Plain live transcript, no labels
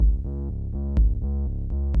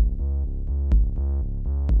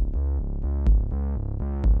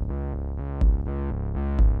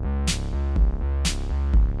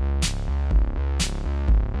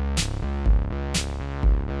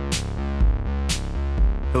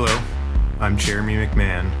Hello, I'm Jeremy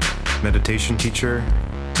McMahon, meditation teacher,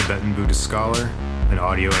 Tibetan Buddhist scholar, and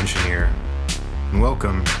audio engineer. And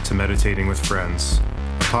welcome to Meditating with Friends,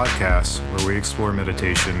 a podcast where we explore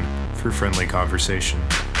meditation through friendly conversation.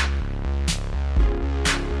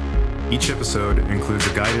 Each episode includes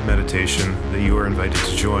a guided meditation that you are invited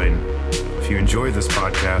to join. If you enjoy this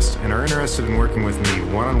podcast and are interested in working with me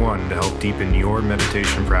one-on-one to help deepen your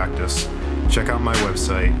meditation practice, check out my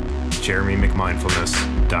website,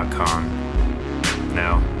 jeremymcmindfulness.com.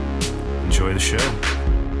 Now, enjoy the show.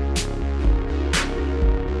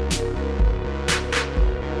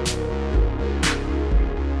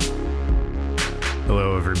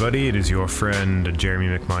 Hello, everybody. It is your friend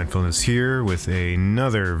Jeremy McMindfulness here with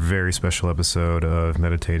another very special episode of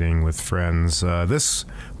Meditating with Friends. This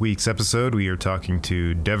week's episode, we are talking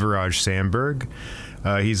to Deviraj Sandberg.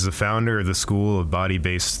 He's the founder of the School of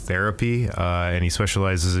Body-Based Therapy, and he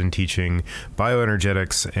specializes in teaching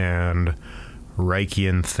bioenergetics and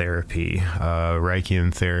Reichian therapy.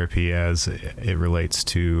 Reichian therapy as it relates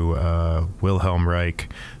to Wilhelm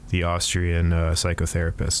Reich, the Austrian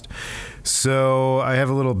psychotherapist. So I have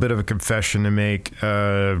a little bit of a confession to make.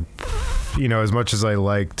 As much as I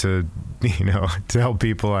like to, to help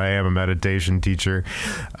people, I am a meditation teacher.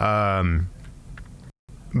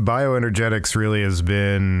 Bioenergetics really has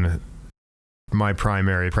been my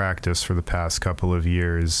primary practice for the past couple of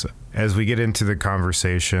years. As we get into the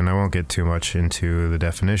conversation, I won't get too much into the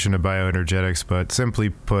definition of bioenergetics, but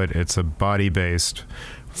simply put, it's a body-based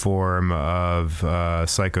form of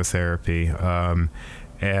psychotherapy.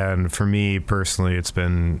 And for me personally, it's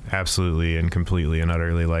been absolutely and completely and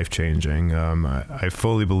utterly life-changing. I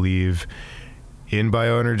fully believe in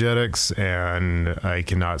bioenergetics, and I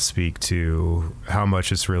cannot speak to how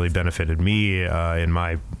much it's really benefited me in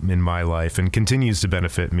my life, and continues to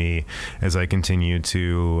benefit me as I continue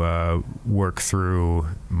to work through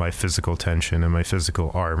my physical tension and my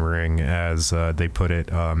physical armoring, as they put it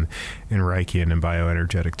in Reichian and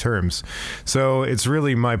bioenergetic terms. So it's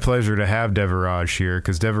really my pleasure to have Deviraj here,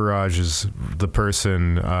 because Deviraj is the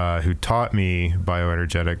person who taught me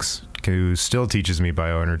bioenergetics, who still teaches me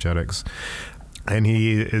bioenergetics. And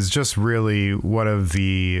he is just really one of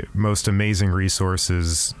the most amazing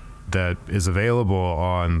resources that is available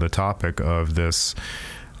on the topic of this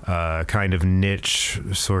kind of niche,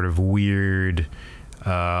 sort of weird,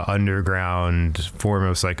 underground form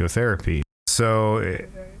of psychotherapy. So,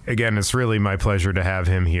 again, it's really my pleasure to have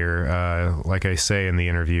him here. Like I say in the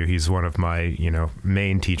interview, he's one of my,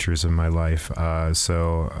 main teachers in my life.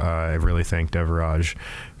 So I really thank Deviraj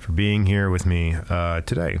for being here with me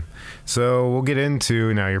today. So we'll get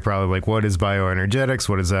into, now you're probably like, what is bioenergetics?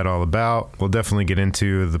 What is that all about? We'll definitely get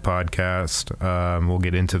into the podcast. We'll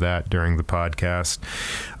get into that during the podcast.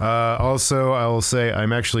 Also, I will say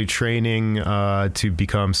I'm actually training to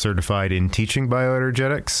become certified in teaching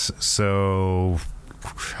bioenergetics. So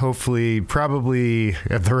hopefully, probably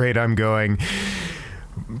at the rate I'm going,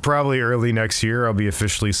 probably early next year, I'll be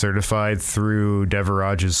officially certified through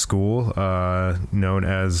Deviraj's school, known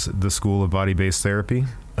as the School of Body-Based Therapy.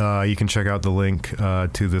 You can check out the link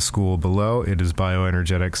to the school below. It is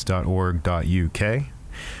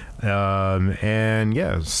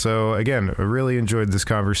bioenergetics.org.uk. So again, I really enjoyed this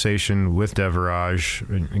conversation with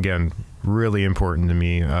Deviraj. Again, really important to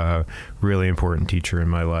me, really important teacher in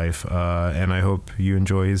my life. And I hope you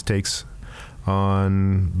enjoy his takes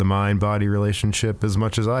on the mind-body relationship as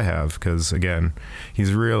much as I have, because again,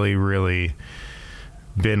 he's really, really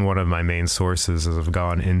been one of my main sources as I've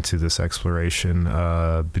gone into this exploration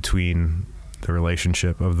between the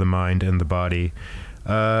relationship of the mind and the body.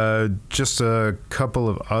 Just a couple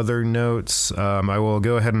of other notes. I will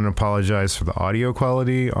go ahead and apologize for the audio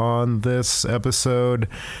quality on this episode.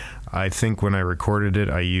 I think when I recorded it,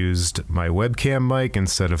 I used my webcam mic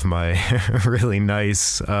instead of my really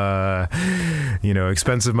nice,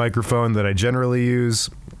 expensive microphone that I generally use.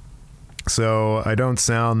 So I don't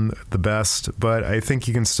sound the best, but I think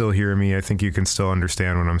you can still hear me. I think you can still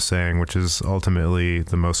understand what I'm saying, which is ultimately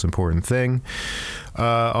the most important thing.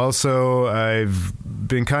 Also, I've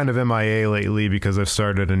been kind of MIA lately because I've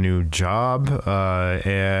started a new job,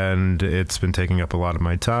 and it's been taking up a lot of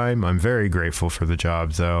my time. I'm very grateful for the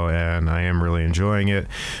job, though, and I am really enjoying it.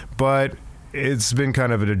 But it's been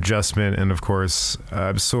kind of an adjustment, and of course,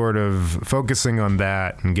 I'm sort of focusing on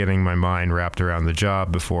that and getting my mind wrapped around the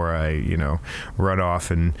job before I, run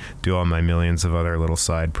off and do all my millions of other little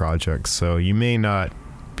side projects. So you may not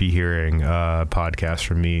be hearing podcasts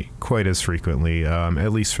from me quite as frequently,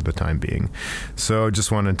 at least for the time being. So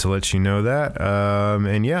just wanted to let you know that.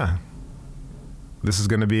 This is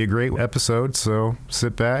going to be a great episode, so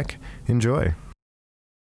sit back, enjoy.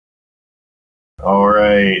 All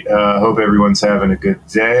right. Hope everyone's having a good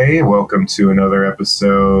day. Welcome to another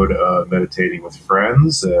episode of Meditating with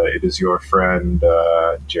Friends. It is your friend,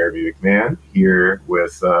 Jeremy McMahon, here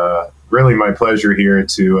with really my pleasure here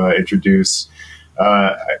to introduce,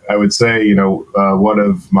 I would say, one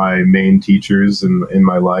of my main teachers in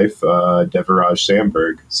my life, Devaraj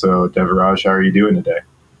Sandberg. So, Devaraj, how are you doing today?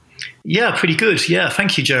 Yeah, pretty good. Yeah,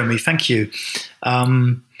 thank you, Jeremy. Thank you.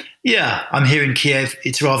 Yeah, I'm here in Kiev.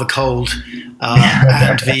 It's rather cold,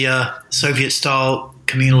 and the Soviet-style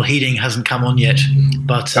communal heating hasn't come on yet.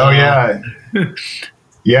 But oh yeah,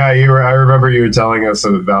 yeah. I remember you were telling us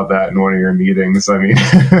about that in one of your meetings. I mean,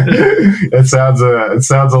 it sounds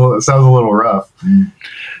a little rough.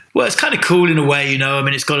 Well, it's kind of cool in a way, I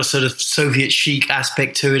mean, it's got a sort of Soviet chic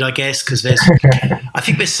aspect to it, I guess, because I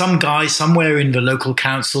think there's some guy somewhere in the local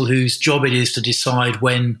council whose job it is to decide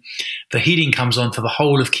when the heating comes on for the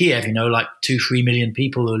whole of Kiev, like 2-3 million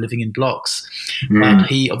people who are living in blocks. But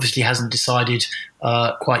he obviously hasn't decided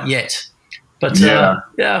quite yet. But yeah,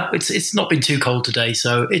 it's not been too cold today,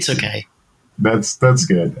 so it's okay. That's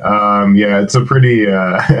good. Yeah, it's a pretty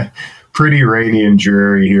pretty rainy and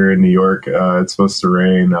dreary here in New York. It's supposed to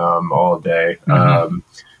rain all day.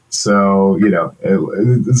 So,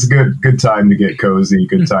 it's a good time to get cozy,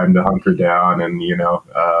 good time to hunker down and,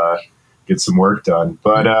 get some work done.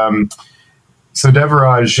 But so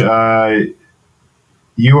Devaraj,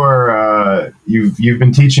 you've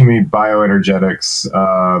been teaching me bioenergetics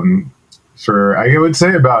for, I would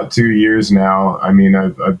say, about 2 years now. I mean,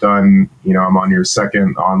 I've done, I'm on your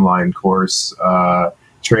second online course,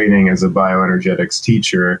 training as a bioenergetics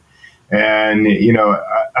teacher. And,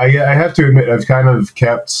 I have to admit, I've kind of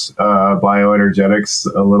kept bioenergetics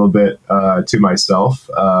a little bit to myself.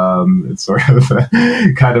 It's sort of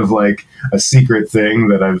kind of like a secret thing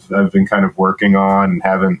that I've been kind of working on and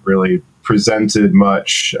haven't really presented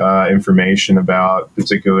much information about,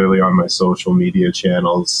 particularly on my social media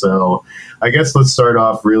channels. So I guess let's start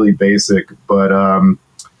off really basic, but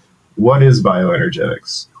what is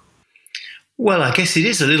bioenergetics? Well, I guess it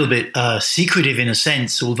is a little bit secretive in a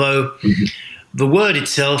sense, although the word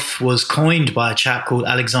itself was coined by a chap called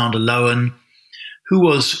Alexander Lowen, who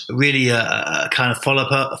was really a kind of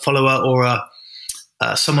follower or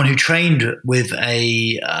someone who trained with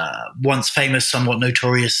a once famous, somewhat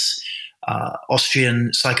notorious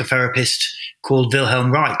Austrian psychotherapist called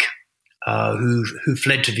Wilhelm Reich, who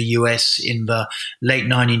fled to the US in the late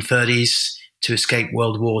 1930s to escape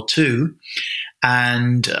World War II.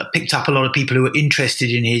 And picked up a lot of people who were interested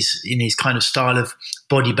in his kind of style of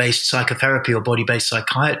body-based psychotherapy or body-based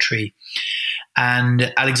psychiatry.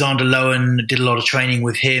 And Alexander Lowen did a lot of training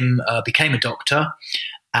with him, became a doctor,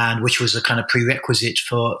 and which was a kind of prerequisite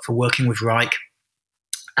for working with Reich.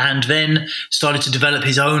 And then started to develop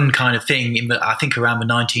his own kind of thing I think around the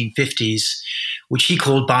 1950s, which he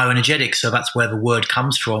called bioenergetics. So that's where the word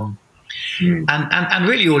comes from. And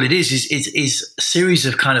really all it is a series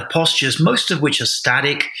of kind of postures, most of which are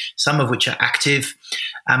static, some of which are active.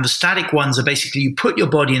 And the static ones are basically you put your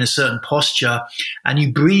body in a certain posture and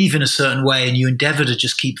you breathe in a certain way and you endeavor to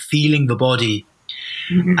just keep feeling the body.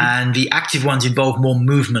 And the active ones involve more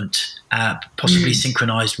movement, possibly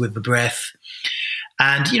synchronized with the breath.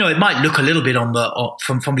 And, it might look a little bit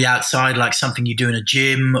from the outside like something you do in a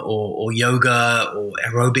gym or yoga or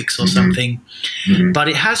aerobics or something. But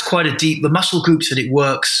it has quite the muscle groups that it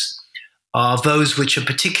works are those which are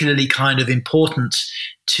particularly kind of important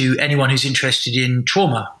to anyone who's interested in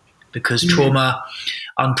trauma, because trauma,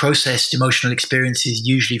 unprocessed emotional experiences,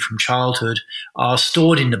 usually from childhood, are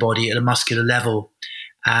stored in the body at a muscular level.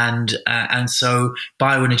 And so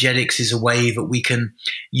bioenergetics is a way that we can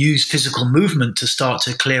use physical movement to start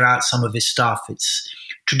to clear out some of this stuff. It's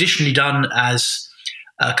traditionally done as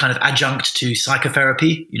a kind of adjunct to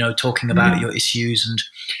psychotherapy, talking about your issues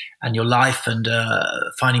and your life and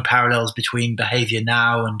finding parallels between behavior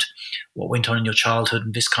now and what went on in your childhood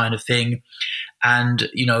and this kind of thing. And,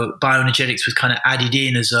 bioenergetics was kind of added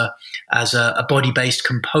in as a body-based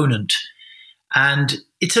component. And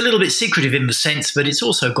it's a little bit secretive in the sense that it's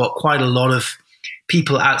also got quite a lot of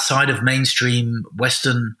people outside of mainstream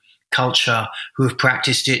Western culture who have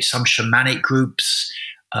practiced it, some shamanic groups,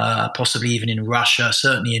 possibly even in Russia,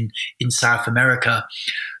 certainly in South America,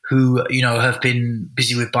 who, have been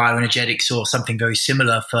busy with bioenergetics or something very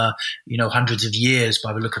similar for, hundreds of years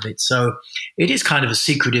by the look of it. So it is kind of a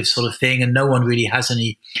secretive sort of thing, and no one really has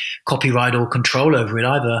any copyright or control over it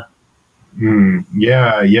either.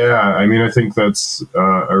 Yeah. I mean, I think that's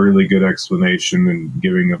a really good explanation and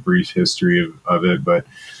giving a brief history of it. But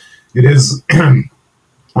it is,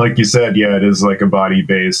 like you said, it is like a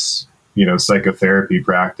body-based psychotherapy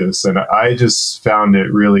practice. And I just found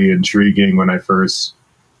it really intriguing when I first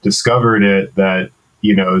discovered it, that,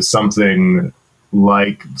 something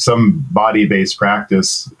like some body-based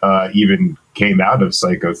practice even came out of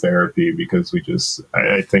psychotherapy, because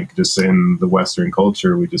I think just in the Western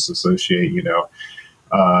culture, we just associate,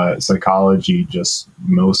 psychology just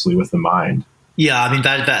mostly with the mind. Yeah, I mean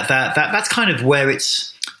that's kind of where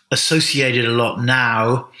it's associated a lot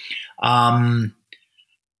now. And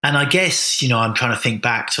I guess, I'm trying to think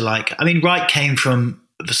back to Wright came from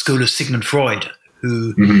the school of Sigmund Freud,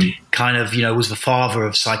 who kind of, was the father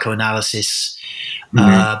of psychoanalysis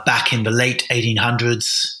back in the late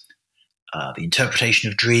 1800s, the interpretation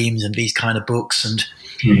of dreams and these kind of books. And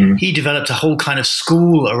he developed a whole kind of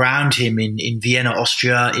school around him in Vienna,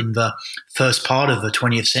 Austria, in the first part of the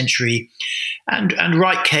 20th century. And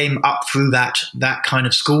Wright came up through that kind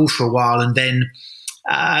of school for a while, and then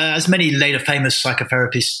as many later famous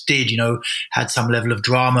psychotherapists did, had some level of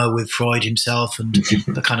drama with Freud himself and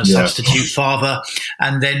the kind of substitute father,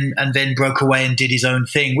 and then broke away and did his own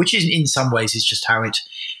thing, which is in some ways is just how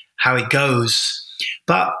it goes.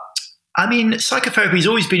 But I mean, psychotherapy has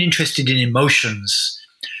always been interested in emotions,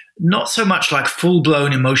 not so much like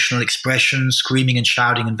full-blown emotional expression, screaming and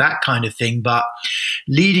shouting and that kind of thing, but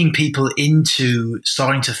leading people into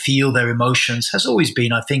starting to feel their emotions has always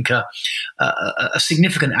been, I think, a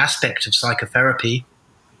significant aspect of psychotherapy.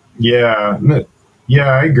 Yeah,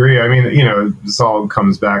 I agree. I mean, this all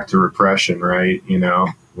comes back to repression, right?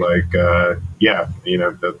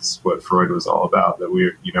 That's what Freud was all about, that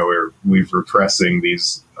we're repressing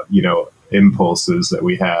these, impulses that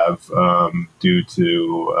we have due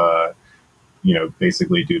to,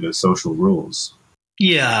 basically due to social rules.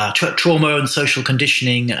 Yeah, trauma and social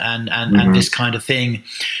conditioning and this kind of thing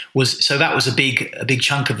that was a big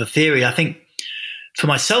chunk of the theory. I think for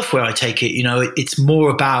myself, where I take it, it's more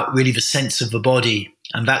about really the sense of the body,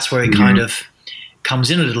 and that's where it kind of comes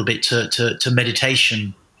in a little bit to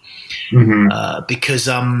meditation. Because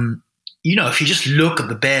if you just look at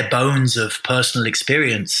the bare bones of personal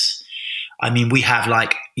experience, I mean, we have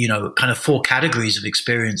kind of four categories of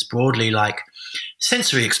experience broadly, like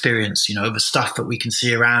sensory experience, the stuff that we can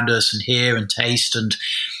see around us and hear and taste, and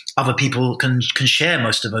other people can share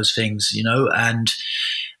most of those things,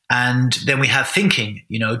 and then we have thinking,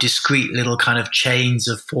 discrete little kind of chains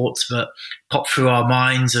of thoughts that pop through our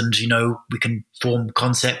minds, and, we can form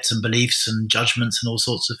concepts and beliefs and judgments and all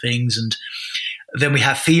sorts of things. And then we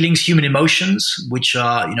have feelings, human emotions, which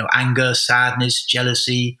are, anger, sadness,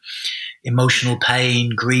 jealousy, emotional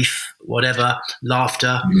pain, grief, whatever,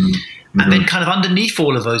 laughter. And then kind of underneath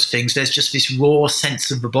all of those things, there's just this raw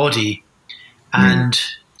sense of the body. And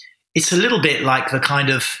it's a little bit like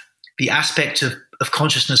the aspect of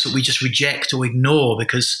consciousness that we just reject or ignore,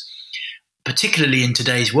 because particularly in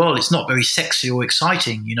today's world, it's not very sexy or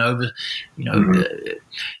exciting,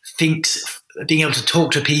 being able to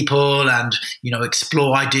talk to people and,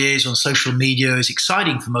 explore ideas on social media is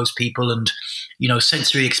exciting for most people. And,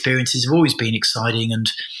 sensory experiences have always been exciting. And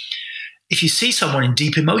if you see someone in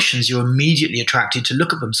deep emotions, you're immediately attracted to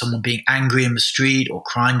look at them. Someone being angry in the street or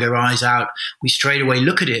crying their eyes out, we straight away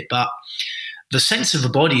look at it. But the sense of the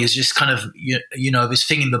body is just kind of, this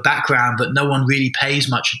thing in the background that no one really pays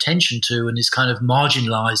much attention to and is kind of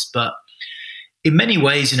marginalized. But in many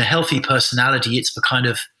ways, in a healthy personality, it's the kind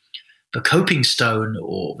of the coping stone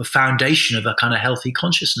or the foundation of a kind of healthy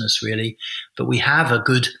consciousness, really, that we have a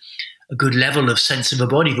good level of sense of the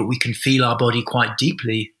body, that we can feel our body quite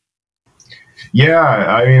deeply. Yeah,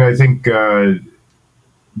 I mean, I think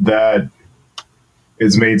that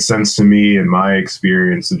has made sense to me in my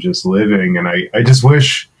experience of just living. And I just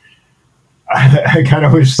wish, I kind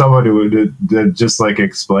of wish someone would just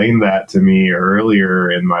explain that to me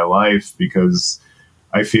earlier in my life, because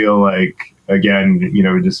I feel like, again,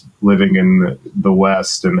 just living in the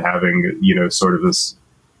West and having, sort of this,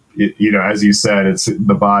 as you said,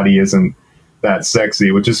 the body isn't that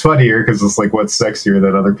sexy, which is funnier because it's what's sexier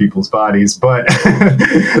than other people's bodies. But we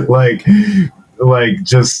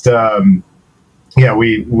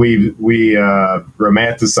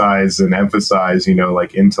romanticize and emphasize,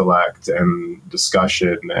 intellect and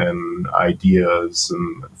discussion and ideas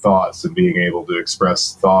and thoughts and being able to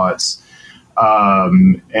express thoughts.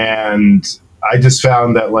 And I just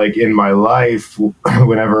found that in my life,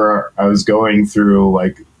 whenever I was going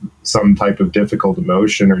through some type of difficult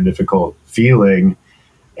emotion or difficult feeling,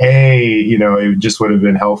 it just would have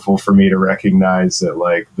been helpful for me to recognize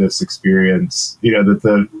that this experience,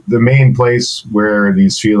 that the main place where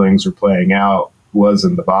these feelings are playing out was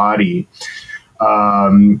in the body.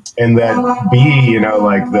 And that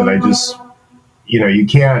that I just, you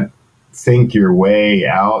can't think your way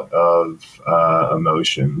out of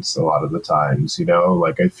emotions a lot of the times,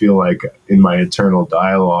 like I feel like in my internal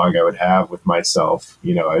dialogue I would have with myself,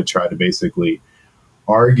 I try to basically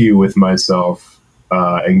argue with myself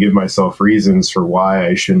and give myself reasons for why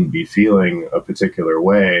I shouldn't be feeling a particular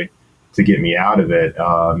way to get me out of it.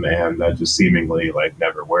 And that just seemingly like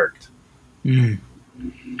never worked. Mm.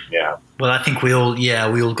 Yeah. Well, I think we all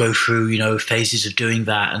go through, phases of doing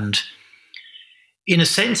that. And in a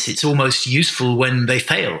sense, it's almost useful when they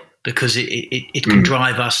fail, because it can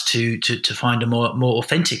drive us to find a more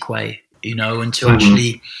authentic way, and to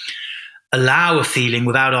actually allow a feeling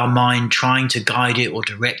without our mind trying to guide it or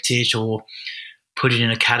direct it or put it in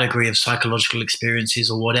a category of psychological experiences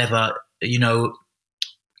or whatever.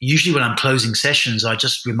 Usually when I'm closing sessions, I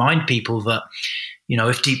just remind people that,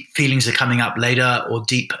 if deep feelings are coming up later, or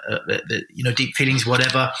deep feelings,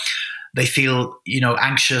 whatever, they feel,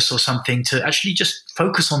 anxious or something, to actually just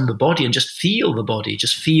focus on the body and just feel the body.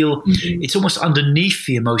 Just feel it's almost underneath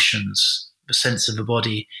the emotions. The sense of the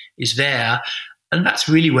body is there. And that's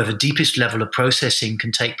really where the deepest level of processing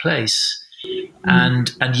can take place.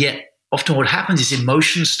 And yet often what happens is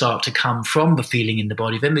emotions start to come from the feeling in the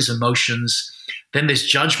body. Then there's emotions. Then there's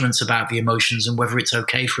judgments about the emotions and whether it's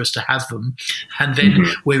okay for us to have them. And then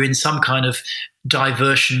we're in some kind of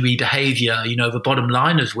diversionary behavior, the bottom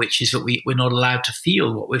line of which is that we're not allowed to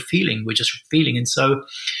feel what we're feeling. We're just feeling. And so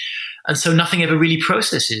nothing ever really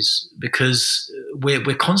processes, because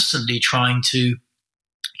we're constantly trying to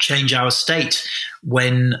change our state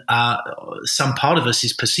when some part of us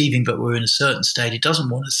is perceiving that we're in a certain state. It doesn't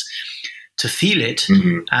want us to feel it.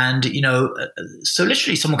 And, so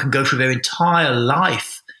literally someone can go through their entire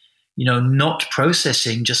life, not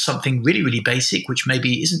processing just something really, really basic, which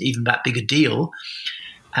maybe isn't even that big a deal,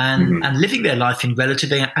 and living their life in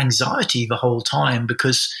relative anxiety the whole time,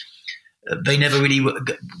 because they never really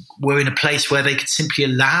were in a place where they could simply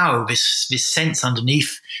allow this sense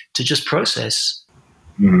underneath to just process.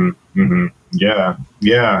 Yeah.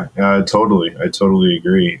 Totally. I totally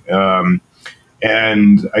agree.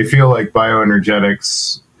 And I feel like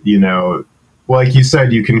bioenergetics, like you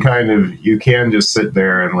said, you can just sit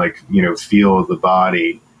there and feel the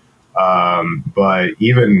body. But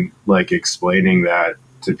even like explaining that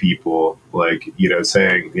to people,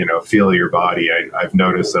 saying, feel your body. I've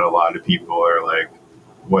noticed that a lot of people are like,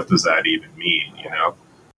 what does that even mean?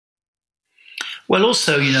 Well,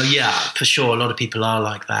 also, for sure, a lot of people are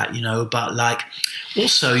like that, but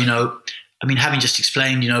also, having just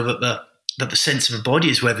explained, that the sense of a body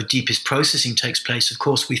is where the deepest processing takes place. Of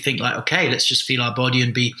course, we think okay, let's just feel our body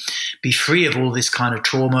and be free of all this kind of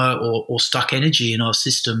trauma or stuck energy in our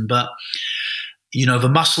system. But, the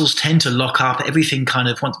muscles tend to lock up everything kind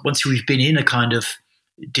of once we've been in a kind of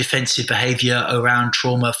defensive behavior around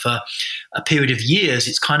trauma for a period of years,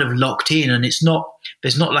 it's kind of locked in, and there's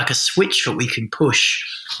not like a switch that we can push,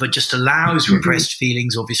 but just allows repressed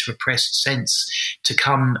feelings or this repressed sense to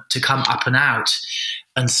come up and out.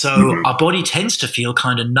 And so our body tends to feel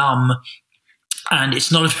kind of numb, and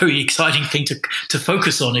it's not a very exciting thing to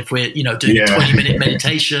focus on. If we're, doing a 20-minute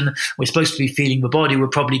meditation, we're supposed to be feeling the body. We're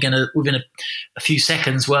probably going to, within a few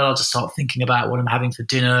seconds, I'll just start thinking about what I'm having for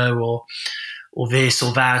dinner or this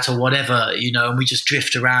or that or whatever, and we just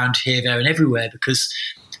drift around here, there and everywhere, because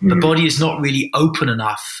the body is not really open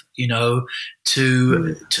enough, for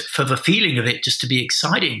the feeling of it just to be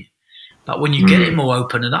exciting. But when you get it more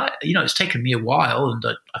open, and it's taken me a while, and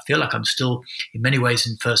I feel like I'm still in many ways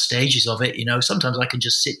in first stages of it, sometimes I can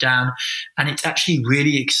just sit down and it's actually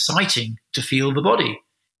really exciting to feel the body.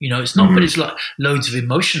 It's not that it's like loads of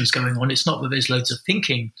emotions going on. It's not that there's loads of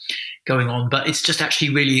thinking going on, but it's just actually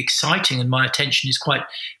really exciting. And my attention is quite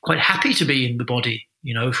happy to be in the body,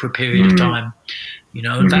 for a period of time,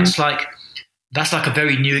 and that's like a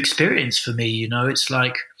very new experience for me. It's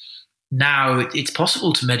like now it's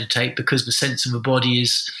possible to meditate because the sense of the body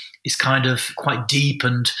is kind of quite deep,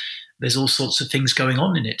 and there's all sorts of things going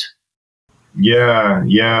on in it. Yeah,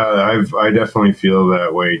 I definitely feel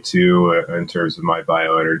that way too in terms of my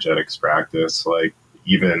bioenergetics practice. Like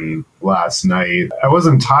even last night, I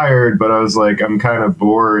wasn't tired, but I was like, I'm kind of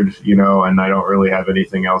bored, and I don't really have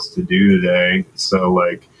anything else to do today. So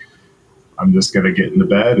I'm just going to get into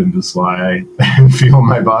bed and just lie and feel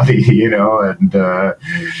my body, and,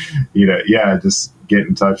 just get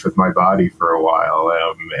in touch with my body for a while.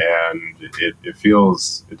 And it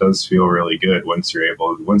does feel really good once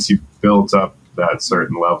you've built up that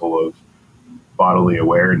certain level of bodily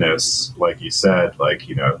awareness, like you said,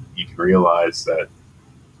 you can realize that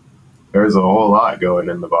there's a whole lot going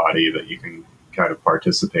in the body that you can kind of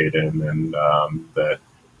participate in. And that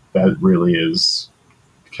really is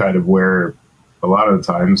kind of where a lot of the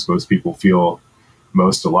times most people feel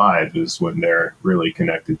most alive is when they're really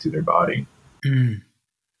connected to their body. Mm.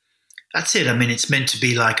 That's it. I mean, it's meant to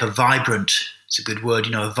be like a vibrant, it's a good word,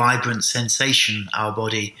 a vibrant sensation, our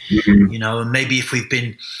body, Mm-hmm. and maybe if we've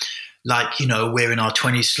been like, we're in our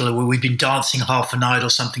 20s still, where we've been dancing half a night or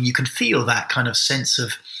something, you can feel that kind of sense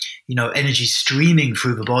of, energy streaming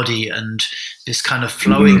through the body and this kind of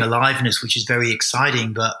flowing Mm-hmm. aliveness, which is very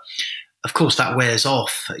exciting. But of course that wears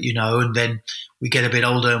off, and then we get a bit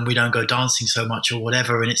older and we don't go dancing so much or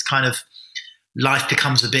whatever. And it's kind of, life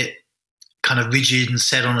becomes a bit kind of rigid and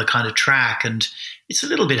set on a kind of track. And it's a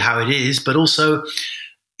little bit how it is, but also,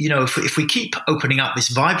 if we keep opening up this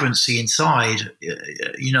vibrancy inside,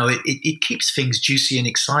 it keeps things juicy and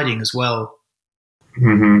exciting as well.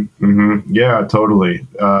 Mm-hmm. Mm-hmm. Yeah, totally.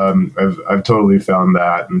 I've totally found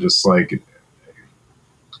that, and just like,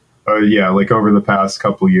 yeah, like over the past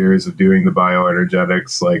couple years of doing the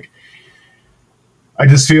bioenergetics, like I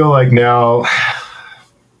just feel like now,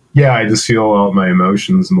 yeah, I just feel all my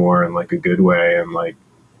emotions more in like a good way, and like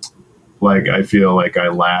I feel like I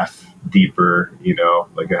laugh deeper,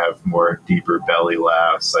 like I have more deeper belly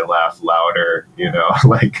laughs. I laugh louder,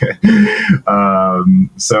 like,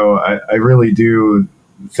 so I really do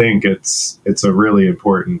think it's a really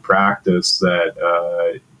important practice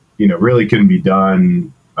that, really can be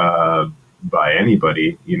done, by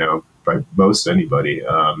anybody, by most anybody.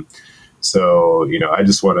 So, I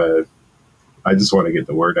just want to get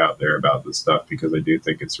the word out there about this stuff because I do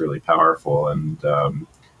think it's really powerful. And,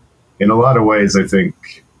 in a lot of ways, I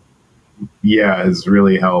think, yeah, has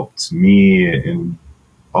really helped me in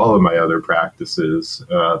all of my other practices,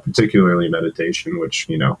 particularly meditation, which,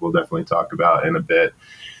 we'll definitely talk about in a bit.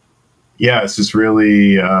 Yeah, it's just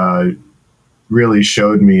really, really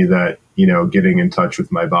showed me that, getting in touch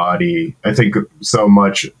with my body, I think so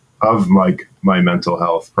much of like my mental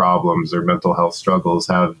health problems or mental health struggles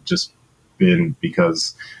have just been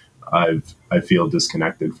because I feel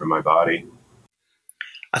disconnected from my body.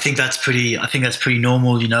 I think that's pretty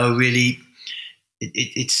normal, really.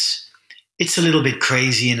 It's a little bit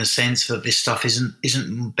crazy in a sense that this stuff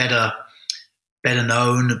isn't better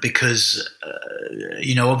known because,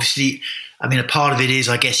 obviously, I mean, a part of it is,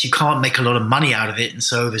 I guess, you can't make a lot of money out of it. And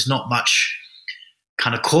so there's not much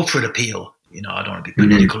kind of corporate appeal. I don't want to be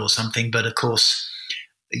political or something, but of course,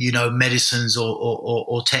 medicines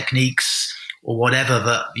or techniques or whatever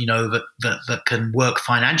that can work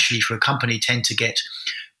financially for a company tend to get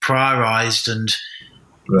prioritized and,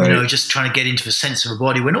 Right. just trying to get into the sense of a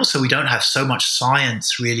body when also we don't have so much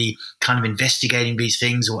science really kind of investigating these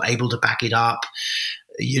things or able to back it up.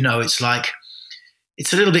 It's like,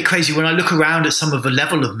 it's a little bit crazy when I look around at some of the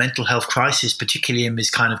level of mental health crisis, particularly in this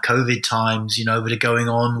kind of COVID times, that are going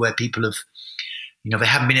on where people have, they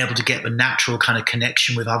haven't been able to get the natural kind of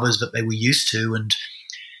connection with others that they were used to. And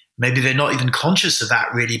maybe they're not even conscious of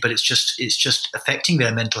that really, but it's just affecting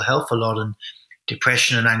their mental health a lot, and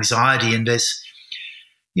depression and anxiety. And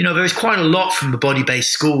there is quite a lot from the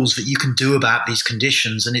body-based schools that you can do about these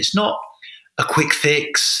conditions. And it's not a quick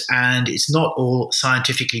fix and it's not all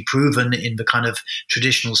scientifically proven in the kind of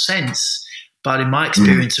traditional sense. But in my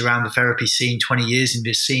experience around the therapy scene, 20 years in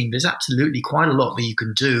this scene, there's absolutely quite a lot that you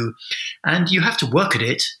can do. And you have to work at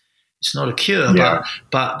it. It's not a cure, Yeah.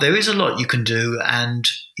 but there is a lot you can do. And,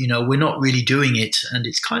 we're not really doing it. And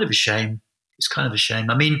it's kind of a shame. It's kind of a shame.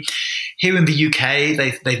 I mean, here in the UK,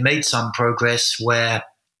 they've made some progress where,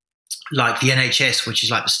 like the NHS, which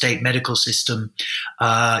is like the state medical system,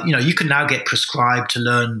 you can now get prescribed to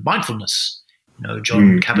learn mindfulness.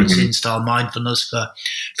 John Kabat-Zinn style mindfulness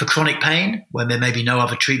for chronic pain, when there may be no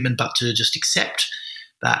other treatment but to just accept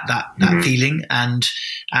that feeling, and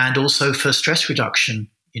also for stress reduction.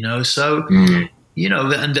 So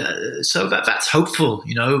so that's hopeful.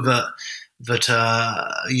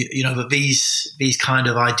 That these kind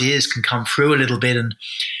of ideas can come through a little bit, and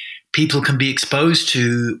people can be exposed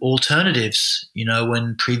to alternatives,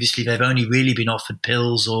 when previously they've only really been offered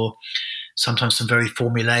pills or sometimes some very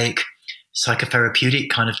formulaic psychotherapeutic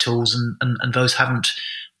kind of tools, and those haven't,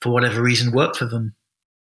 for whatever reason, worked for them.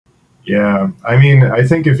 Yeah. I mean, I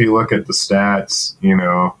think if you look at the stats,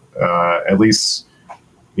 at least,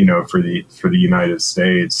 for the United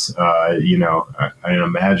States, I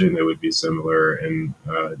imagine it would be similar in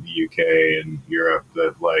the UK and Europe,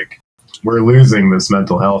 that like, we're losing this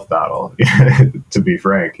mental health battle. To be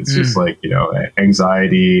frank, it's just like,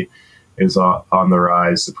 anxiety is on the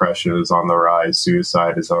rise, depression is on the rise,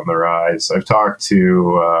 suicide is on the rise. I've talked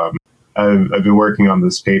to, I've been working on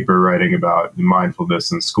this paper writing about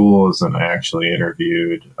mindfulness in schools, and I actually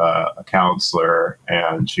interviewed a counselor,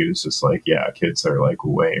 and she was just like, yeah, kids are like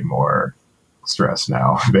way more stressed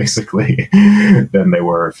now, basically, than they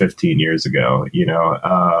were 15 years ago.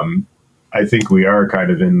 I think we are kind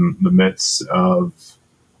of in the midst of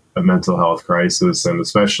a mental health crisis, and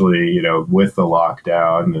especially, with the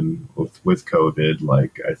lockdown and with COVID,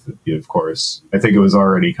 of course, I think it was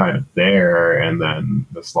already kind of there, and then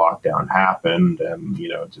this lockdown happened and,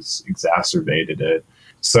 just exacerbated it.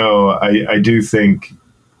 So I do think,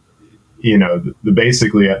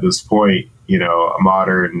 basically at this point, a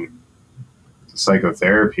modern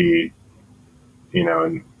psychotherapy,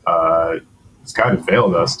 it's kind of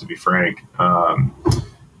failed us, to be frank.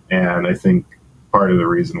 And I think part of the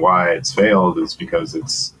reason why it's failed is because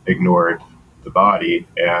it's ignored the body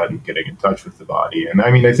and getting in touch with the body. And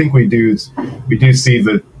I mean, I think we do see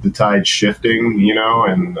the tide shifting,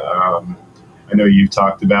 and I know you've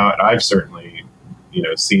talked about, I've certainly,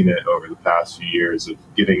 seen it over the past few years of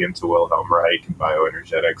getting into Wilhelm Reich and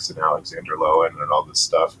bioenergetics and Alexander Lowen and all this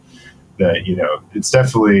stuff, that, it's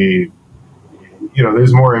definitely,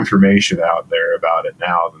 there's more information out there about it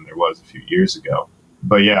now than there was a few years ago.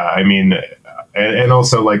 But yeah, I mean, and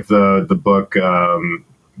also like the book,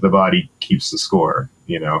 The Body Keeps the Score,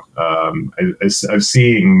 I've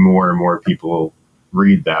seen more and more people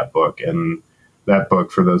read that book. And that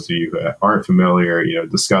book, for those of you who aren't familiar,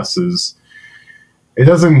 discusses, it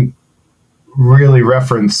doesn't really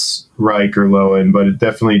reference Reich or Lowen, but it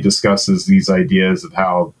definitely discusses these ideas of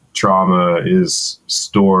how trauma is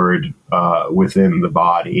stored within the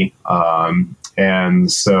body. And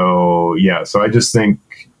so, so I just think,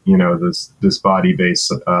 this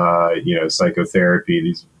body-based, psychotherapy,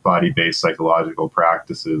 these body-based psychological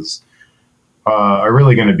practices are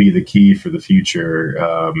really going to be the key for the future,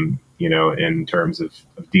 in terms of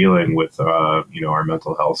dealing with, our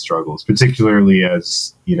mental health struggles, particularly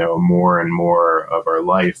as, more and more of our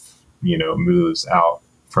life, moves out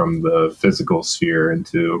from the physical sphere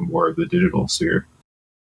into more of the digital sphere.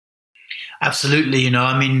 Absolutely.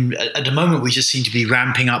 I mean, at the moment, we just seem to be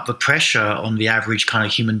ramping up the pressure on the average kind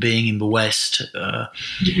of human being in the West, but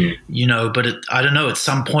I don't know, at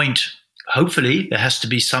some point, hopefully there has to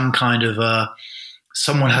be some kind of,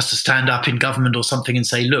 someone has to stand up in government or something and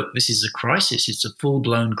say, look, this is a crisis. It's a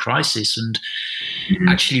full-blown crisis. And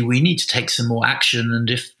actually we need to take some more action.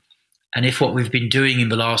 And if what we've been doing in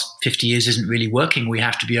the last 50 years isn't really working, we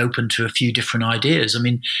have to be open to a few different ideas. I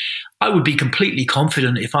mean, I would be completely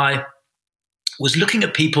confident if I was looking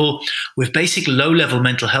at people with basic low-level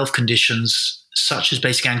mental health conditions, such as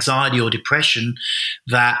basic anxiety or depression,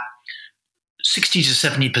 that 60 to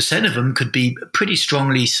 70% of them could be pretty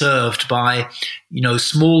strongly served by,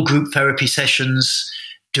 small group therapy sessions,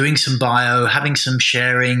 doing some bio, having some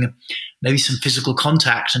sharing, maybe some physical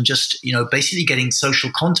contact, and just, basically getting social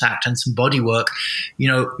contact and some body work.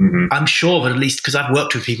 I'm sure that, at least because I've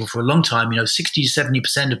worked with people for a long time, 60 to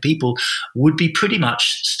 70% of people would be pretty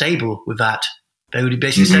much stable with that. They would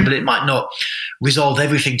basically say, but it might not resolve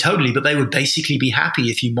everything totally, but they would basically be happy.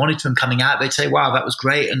 If you monitor them coming out, they'd say, wow, that was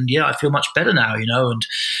great. And yeah, I feel much better now, and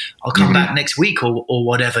I'll come back next week or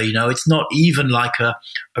whatever, It's not even like a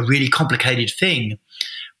really complicated thing.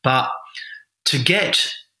 But to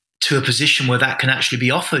get to a position where that can actually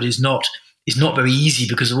be offered is not very easy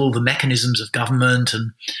because of all the mechanisms of government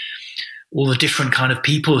and all the different kind of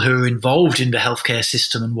people who are involved in the healthcare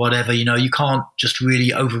system and whatever. You can't just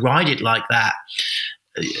really override it like that.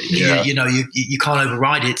 Yeah. You can't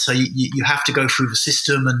override it. So you have to go through the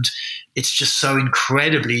system, and it's just so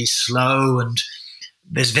incredibly slow, and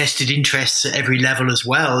there's vested interests at every level as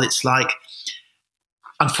well. It's like,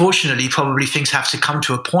 unfortunately, probably things have to come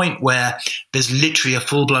to a point where there's literally a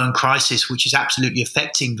full-blown crisis, which is absolutely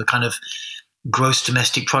affecting the kind of gross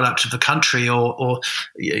domestic product of the country, or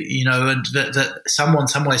and that someone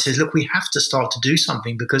somewhere says, look, we have to start to do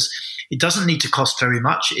something, because it doesn't need to cost very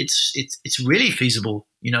much. It's really feasible,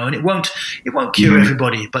 and it won't cure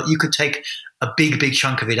everybody, but you could take a big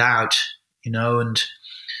chunk of it out, and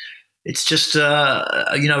it's just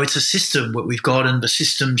it's a system what we've got, and the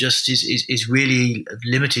system just is really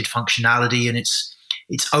limited functionality, and it's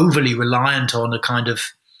overly reliant on a kind of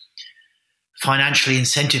financially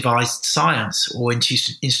incentivized science, or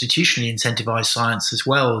institutionally incentivized science as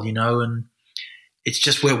well, and it's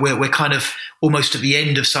just we're kind of almost at the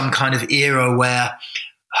end of some kind of era where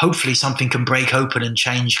hopefully something can break open and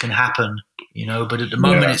change can happen, but at the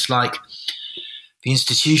moment it's like the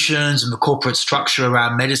institutions and the corporate structure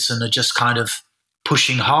around medicine are just kind of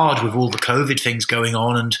pushing hard with all the COVID things going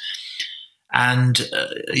on, and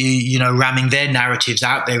ramming their narratives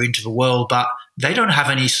out there into the world, but they don't have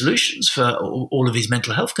any solutions for all of these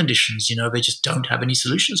mental health conditions. They just don't have any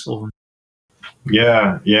solutions for them.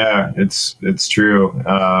 Yeah, it's true.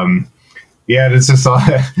 Yeah, it's just all,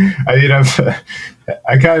 I mean,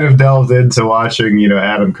 I kind of delved into watching,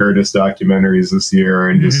 Adam Curtis documentaries this year,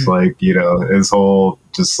 and just like, his whole,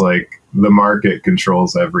 just like, the market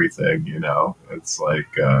controls everything, it's like,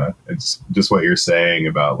 it's just what you're saying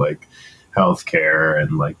about like healthcare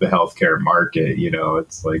and like the healthcare market,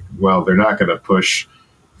 it's like, well, they're not going to push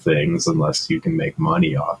things unless you can make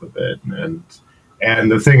money off of it. And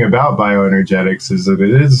the thing about bioenergetics is that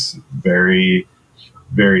it is very,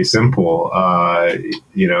 very simple, at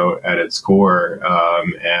its core.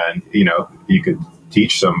 And, you could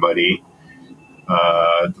teach somebody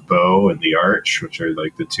the bow and the arch, which are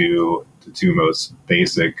like the two most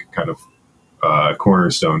basic kind of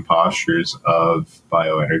cornerstone postures of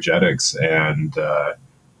bioenergetics, and,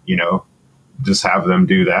 just have them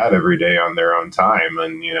do that every day on their own time.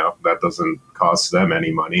 And, that doesn't cost them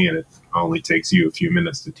any money, and it only takes you a few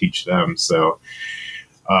minutes to teach them. So,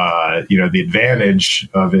 the advantage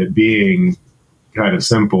of it being kind of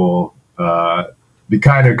simple,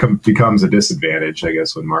 becomes a disadvantage, I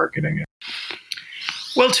guess, when marketing it.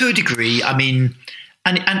 Well, to a degree, I mean,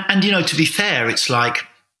 and to be fair, it's like,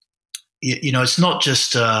 it's not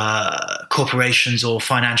just corporations or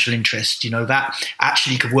financial interest. That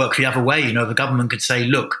actually could work the other way. The government could say,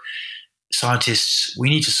 look, scientists, we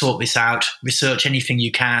need to sort this out, research anything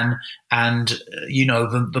you can, and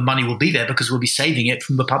the money will be there because we'll be saving it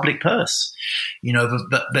from the public purse.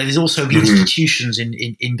 But there's also the institutions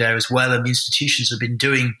in there as well, and the institutions have been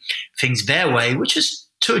doing things their way, which is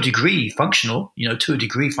to a degree functional,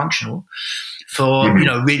 for,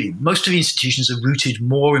 really most of the institutions are rooted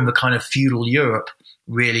more in the kind of feudal Europe,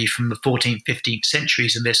 really, from the 14th, 15th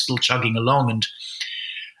centuries, and they're still chugging along. And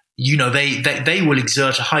they will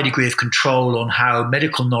exert a high degree of control on how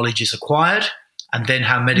medical knowledge is acquired and then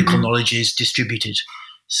how medical knowledge is distributed.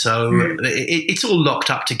 So it's all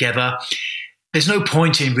locked up together. There's no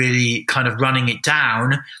point in really kind of running it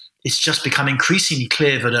down. It's just become increasingly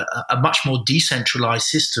clear that a much more decentralized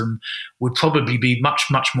system would probably be much,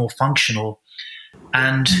 much more functional.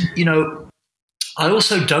 And, I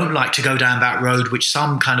also don't like to go down that road, which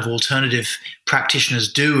some kind of alternative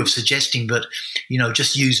practitioners do, of suggesting that,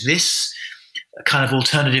 just use this kind of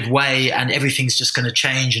alternative way and everything's just going to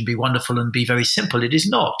change and be wonderful and be very simple. It is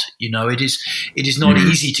not. It is not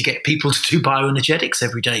easy to get people to do bioenergetics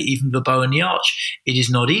every day, even the bow and the arch. It is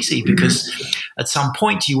not easy because at some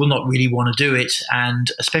point you will not really want to do it, and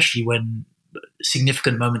especially when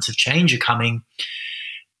significant moments of change are coming,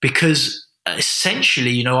 because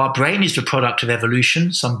essentially, our brain is the product of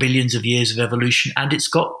evolution, some billions of years of evolution, and it's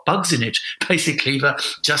got bugs in it, basically,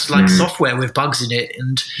 just like software with bugs in it.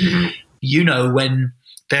 And, when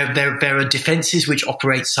there are defenses which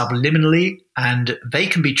operate subliminally, and they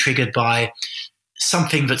can be triggered by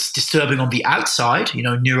something that's disturbing on the outside,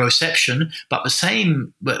 neuroception, but the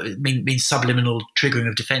same means subliminal triggering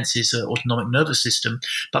of defenses, autonomic nervous system,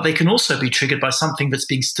 but they can also be triggered by something that's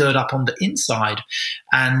being stirred up on the inside.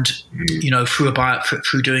 And,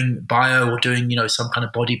 through doing bio or doing, some kind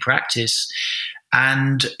of body practice.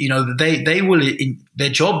 And, they will,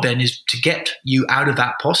 their job then is to get you out of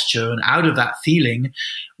that posture and out of that feeling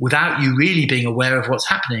without you really being aware of what's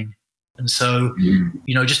happening. And so,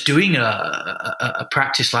 just doing a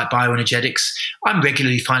practice like bioenergetics, I'm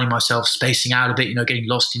regularly finding myself spacing out a bit, getting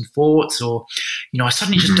lost in thoughts, or, I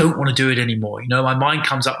suddenly just don't want to do it anymore. My mind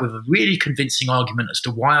comes up with a really convincing argument as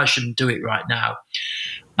to why I shouldn't do it right now.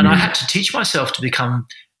 And I had to teach myself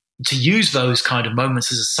to use those kind of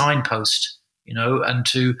moments as a signpost, and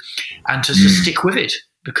to just stick with it,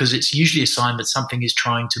 because it's usually a sign that something is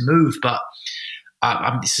trying to move. But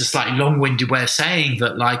it's a slightly long-winded way of saying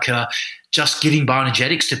that, just giving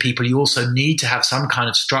bioenergetics to people, you also need to have some kind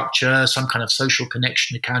of structure, some kind of social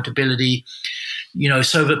connection, accountability,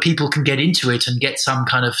 so that people can get into it and get some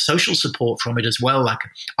kind of social support from it as well, like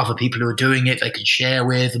other people who are doing it, they can share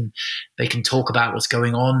with, and they can talk about what's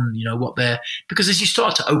going on, because as you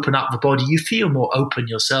start to open up the body, you feel more open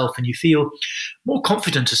yourself, and you feel more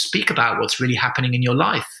confident to speak about what's really happening in your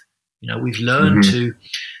life. We've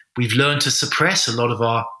learned to suppress a lot of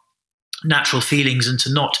our natural feelings and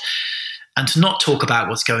to not talk about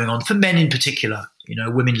what's going on, for men in particular,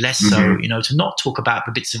 women less so, to not talk about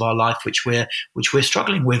the bits of our life which we're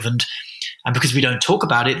struggling with. And because we don't talk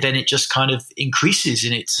about it, then it just kind of increases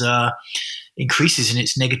in its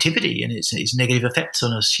negativity and its negative effects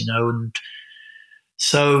on us, and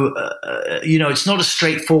so, it's not a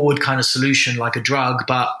straightforward kind of solution like a drug,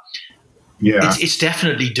 but it's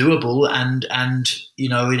definitely doable, and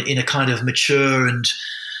in a kind of mature and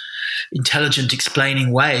intelligent,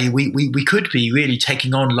 explaining way, we could be really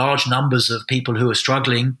taking on large numbers of people who are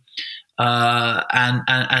struggling,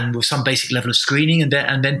 and with some basic level of screening, and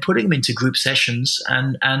then putting them into group sessions.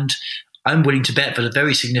 And I'm willing to bet that a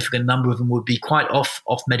very significant number of them would be quite off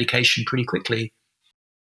medication pretty quickly.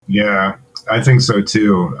 Yeah, I think so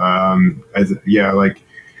too.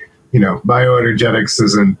 Bioenergetics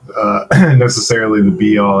isn't necessarily the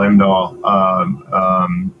be all end all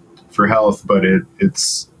for health, but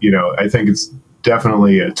it's I think it's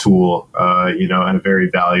definitely a tool, and a very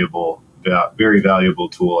valuable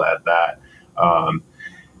tool at that.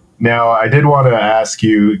 Now, I did want to ask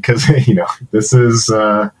you, because this is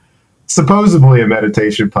supposedly a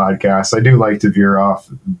meditation podcast. I do like to veer off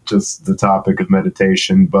just the topic of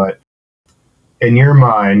meditation, but in your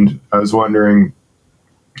mind, I was wondering,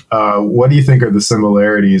 what do you think are the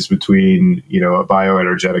similarities between, a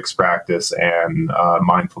bioenergetics practice and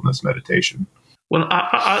mindfulness meditation? Well,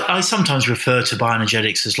 I sometimes refer to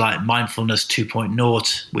bioenergetics as like mindfulness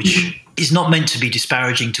 2.0, which is not meant to be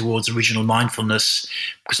disparaging towards original mindfulness,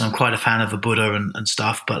 because I'm quite a fan of the Buddha and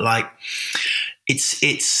stuff. But like,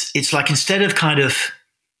 it's like, instead of kind of,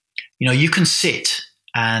 you can sit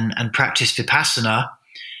and practice Vipassana,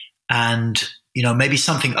 and maybe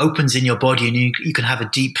something opens in your body and you can have a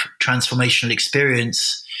deep transformational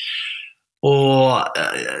experience, or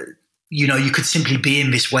you could simply be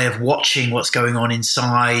in this way of watching what's going on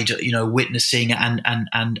inside, witnessing,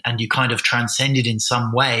 and you kind of transcend it in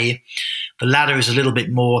some way. The latter is a little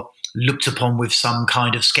bit more looked upon with some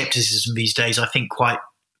kind of skepticism these days, I think quite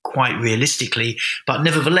realistically. But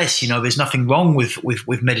nevertheless, there's nothing wrong with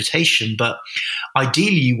meditation, but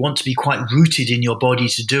ideally you want to be quite rooted in your body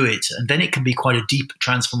to do it, and then it can be quite a deep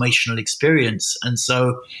transformational experience. And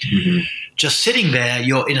so just sitting there,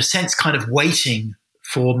 you're in a sense kind of waiting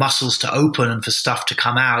for muscles to open and for stuff to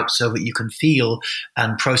come out so that you can feel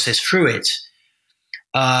and process through it.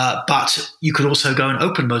 But you could also go and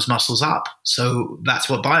open those muscles up. So that's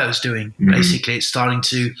what bio's doing. Basically, it's starting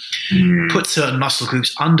to put certain muscle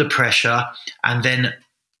groups under pressure, and then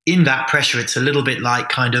in that pressure, it's a little bit like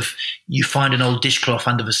kind of you find an old dishcloth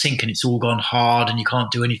under the sink and it's all gone hard and you can't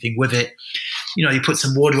do anything with it. You put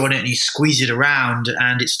some water on it and you squeeze it around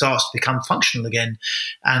and it starts to become functional again.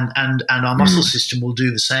 And our muscle system will do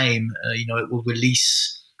the same. It will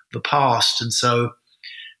release the past. And so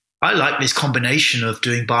I like this combination of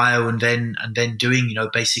doing bio and then doing,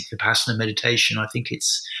 basic Vipassana meditation. I think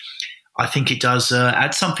it does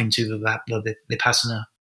add something to the Vipassana.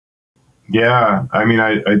 Yeah, I mean,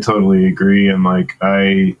 I totally agree. And like,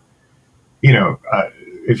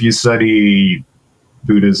 if you study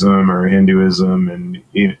Buddhism or Hinduism, and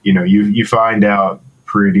you find out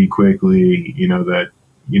pretty quickly, that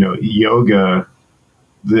yoga,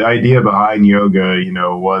 the idea behind yoga,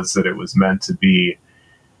 was that it was meant to be.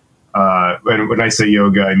 And when I say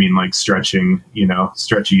yoga, I mean like stretching,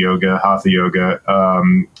 stretchy yoga, hatha yoga.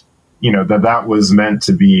 That was meant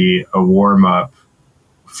to be a warm up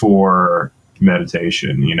for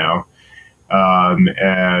meditation,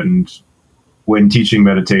 and when teaching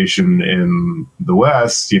meditation in the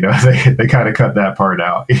West, they kind of cut that part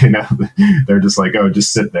out. They're just like, oh,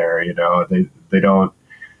 just sit there. They don't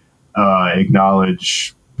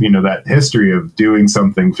acknowledge that history of doing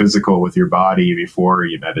something physical with your body before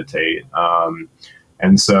you meditate.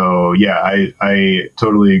 And so, yeah, I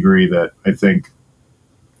totally agree that I think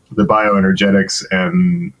the bioenergetics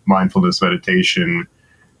and mindfulness meditation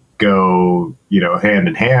go, hand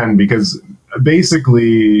in hand, because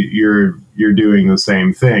basically you're doing the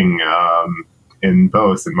same thing in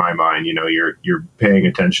both, in my mind. You're paying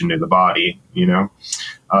attention to the body.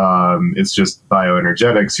 It's just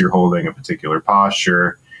bioenergetics. You're holding a particular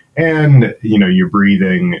posture, and you're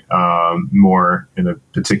breathing more in a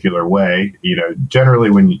particular way.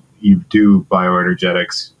 Generally when you do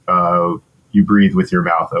bioenergetics, you breathe with your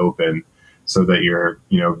mouth open, so that you're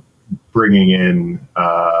bringing in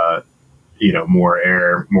more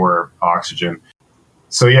air, more oxygen.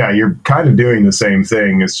 So yeah, you're kind of doing the same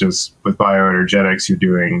thing. It's just with bioenergetics,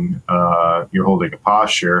 you're holding a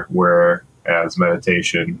posture, whereas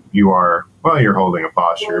meditation, you're holding a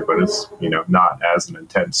posture, but it's, not as an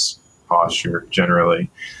intense posture generally.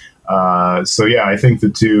 So yeah, I think the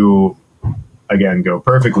two, again, go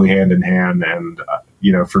perfectly hand in hand. And,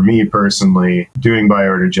 for me personally, doing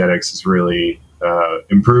bioenergetics has really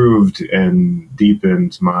improved and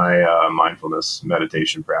deepened my mindfulness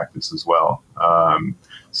meditation practice as well.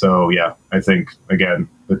 So yeah, I think, again,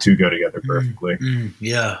 the two go together perfectly.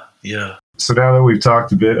 Yeah. So now that we've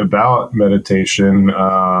talked a bit about meditation,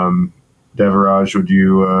 Devaraj, would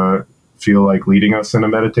you feel like leading us in a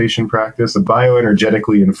meditation practice, a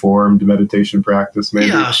bioenergetically informed meditation practice, maybe?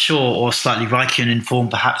 Yeah, sure. Or slightly Reichian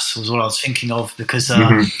informed, perhaps, was what I was thinking of, because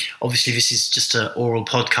obviously this is just an oral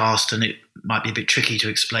podcast and it might be a bit tricky to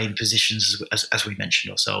explain positions as we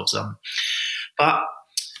mentioned ourselves. But,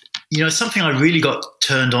 something I really got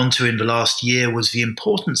turned on to in the last year was the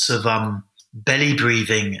importance of belly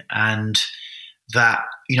breathing, and that,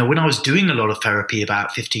 when I was doing a lot of therapy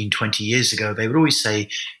about 15, 20 years ago, they would always say,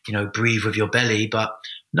 breathe with your belly, but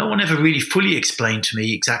no one ever really fully explained to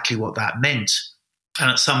me exactly what that meant. And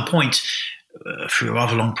at some point, through a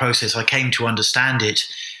rather long process, I came to understand it.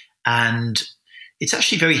 And it's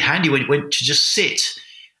actually very handy when to just sit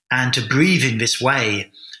and to breathe in this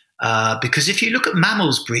way. Because if you look at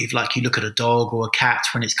mammals breathe, like you look at a dog or a cat,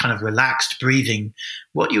 when it's kind of relaxed breathing,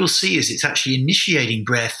 what you'll see is it's actually initiating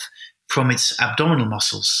breath from its abdominal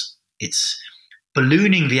muscles. It's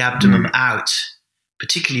ballooning the abdomen out,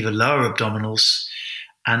 particularly the lower abdominals.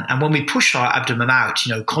 And when we push our abdomen out,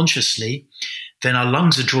 consciously, then our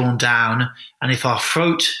lungs are drawn down. And if our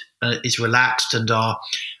throat is relaxed and our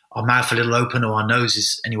mouth a little open, or our nose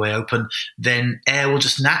is anyway open, then air will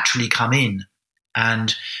just naturally come in.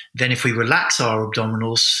 And then if we relax our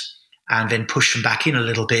abdominals and then push them back in a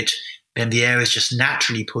little bit, then the air is just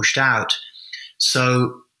naturally pushed out.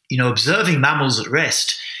 So, observing mammals at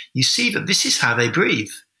rest, you see that this is how they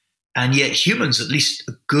breathe. And yet humans, at least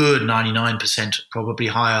a good 99%, probably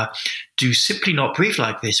higher, do simply not breathe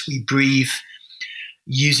like this. We breathe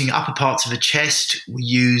using upper parts of the chest. We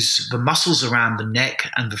use the muscles around the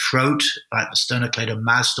neck and the throat, like the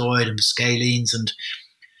sternocleidomastoid and the scalenes. And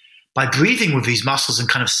by breathing with these muscles and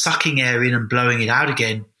kind of sucking air in and blowing it out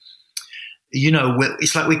again,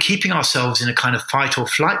 it's like we're keeping ourselves in a kind of fight or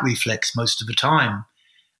flight reflex most of the time.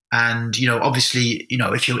 And, obviously,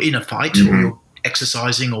 if you're in a fight or you're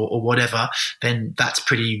exercising or whatever, then that's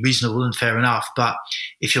pretty reasonable and fair enough. But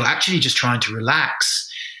if you're actually just trying to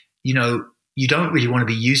relax, you don't really want to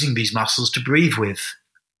be using these muscles to breathe with.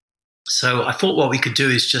 So I thought what we could do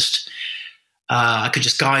is just, I could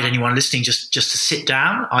just guide anyone listening just to sit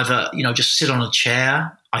down, either, just sit on a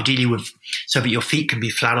chair, ideally so that your feet can be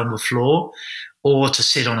flat on the floor, or to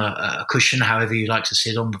sit on a cushion, however you like to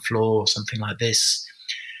sit on the floor or something like this.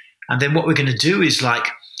 And then what we're going to do is, like,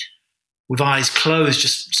 with eyes closed,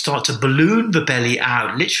 just start to balloon the belly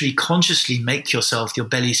out, literally consciously make your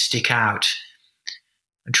belly stick out.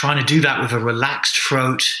 And trying to do that with a relaxed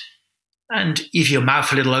throat. And if your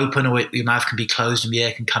mouth a little open, or your mouth can be closed and the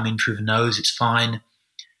air can come in through the nose, it's fine.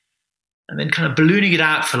 And then kind of ballooning it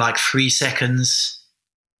out for like 3 seconds,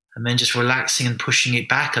 and then just relaxing and pushing it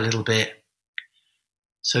back a little bit.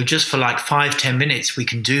 So just for like 5-10 minutes, we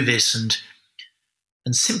can do this and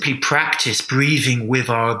simply practice breathing with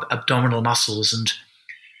our abdominal muscles, and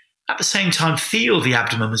at the same time feel the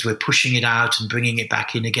abdomen as we're pushing it out and bringing it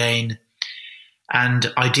back in again.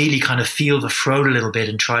 And ideally kind of feel the throat a little bit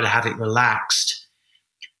and try to have it relaxed.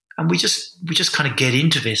 And we just kind of get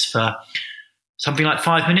into this for something like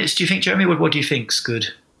 5 minutes. Do you think, Jeremy? What do you think's good?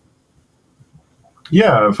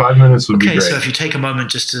 Yeah, 5 minutes would be great. Okay, so if you take a moment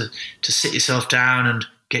just to sit yourself down and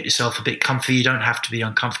get yourself a bit comfy, you don't have to be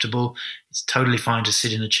uncomfortable. It's totally fine to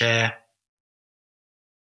sit in a chair.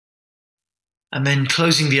 And then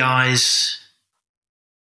closing the eyes,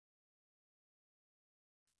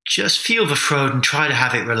 just feel the throat and try to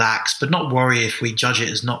have it relaxed, but not worry if we judge it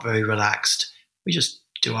as not very relaxed. We just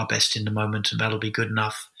do our best in the moment, and that'll be good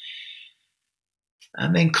enough.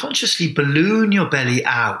 And then consciously balloon your belly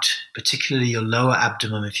out, particularly your lower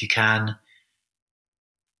abdomen if you can.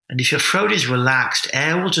 And if your throat is relaxed,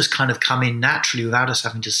 air will just kind of come in naturally without us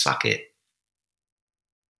having to suck it.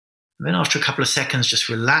 And then after a couple of seconds, just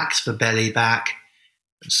relax the belly back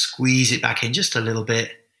and squeeze it back in just a little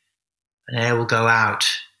bit, and air will go out.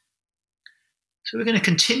 So we're going to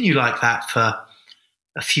continue like that for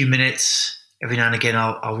a few minutes. Every now and again,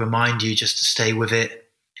 I'll remind you just to stay with it.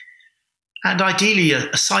 And ideally,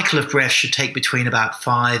 a cycle of breath should take between about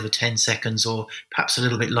 5 or 10 seconds, or perhaps a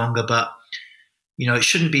little bit longer. But, it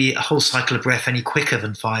shouldn't be a whole cycle of breath any quicker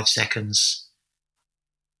than 5 seconds.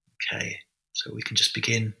 Okay, so we can just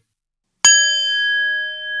begin.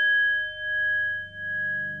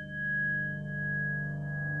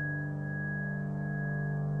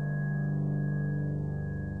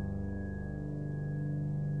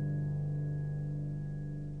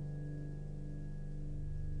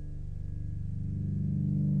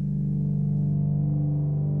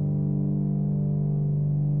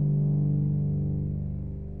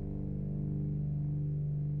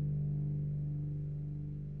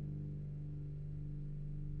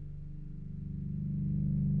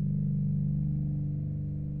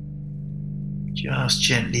 Just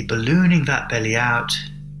gently ballooning that belly out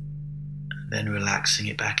and then relaxing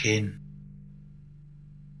it back in.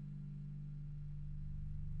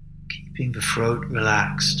 Keeping the throat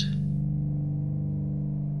relaxed.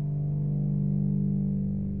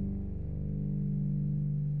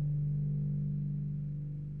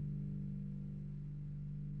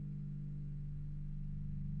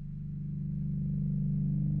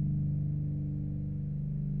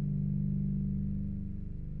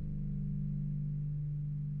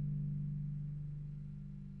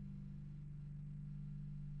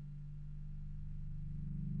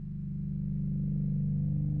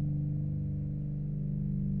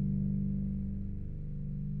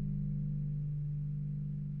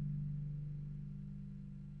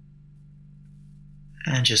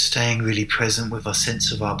 And just staying really present with our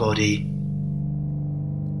sense of our body.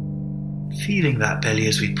 Feeling that belly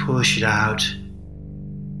as we push it out.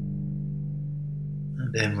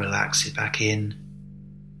 And then relax it back in.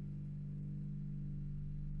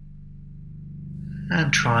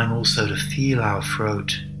 And trying also to feel our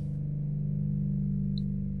throat.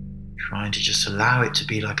 Trying to just allow it to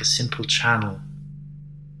be like a simple channel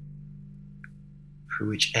through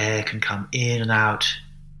which air can come in and out,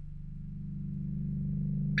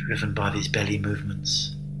 driven by these belly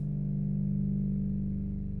movements.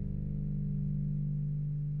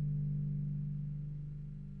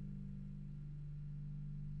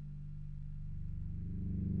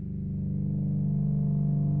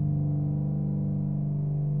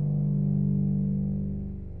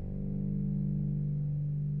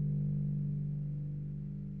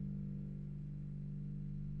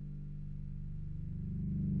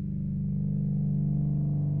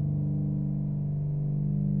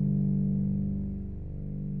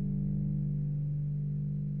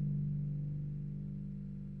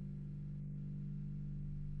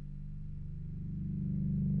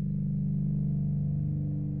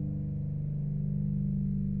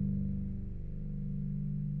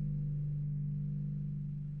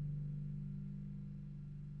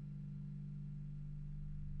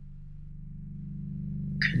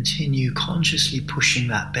 Continue consciously pushing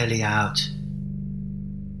that belly out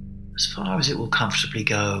as far as it will comfortably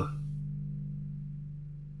go,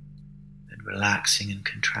 then relaxing and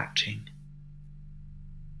contracting.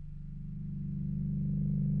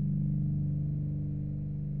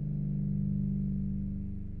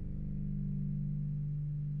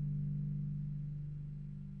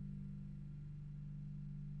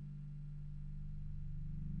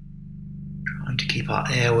 Trying to keep our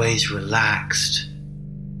airways relaxed.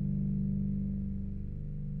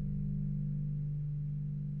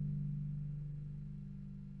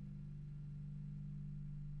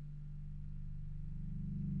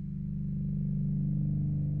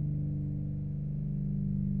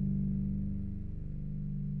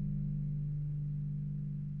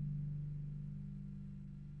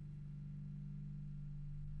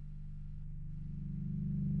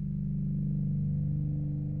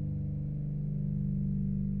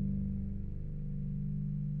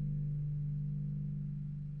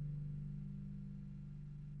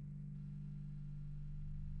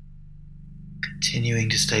 Continuing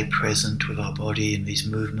to stay present with our body in these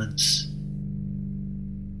movements,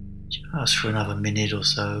 just for another minute or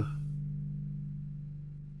so.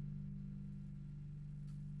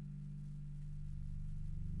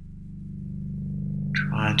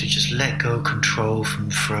 Trying to just let go control from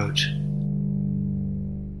the throat.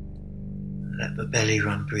 Let the belly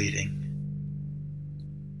run breathing.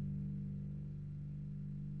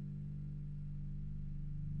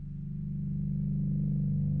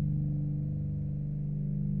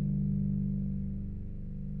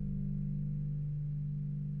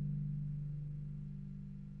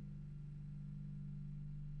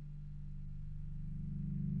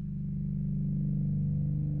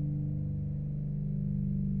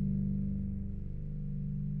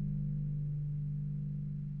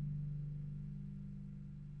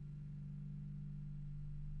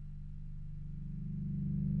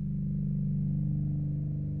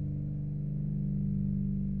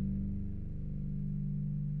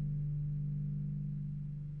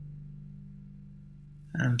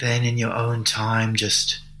 And then in your own time,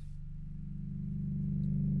 just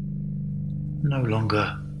no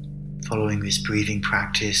longer following this breathing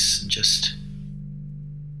practice, and just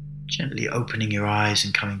gently opening your eyes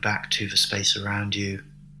and coming back to the space around you.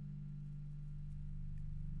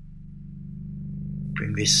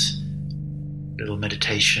 Bring this little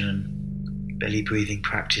meditation and belly breathing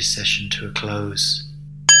practice session to a close.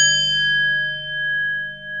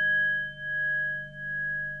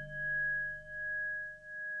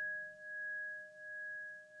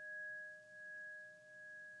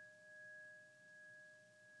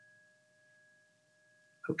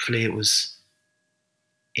 hopefully it was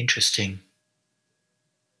interesting.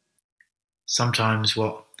 Sometimes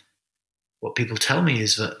what people tell me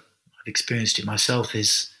is that I've experienced it myself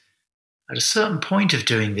is at a certain point of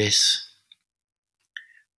doing this,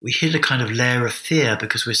 we hit a kind of layer of fear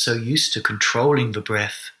because we're so used to controlling the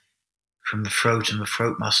breath from the throat and the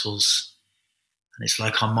throat muscles. And it's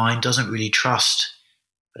like our mind doesn't really trust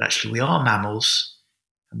that actually we are mammals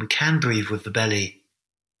and we can breathe with the belly.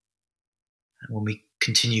 And when we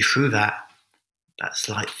continue through that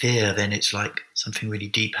slight fear, then it's like something really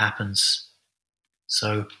deep happens.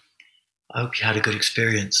 So I hope you had a good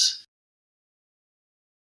experience.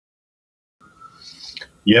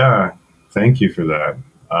 Yeah, thank you for that.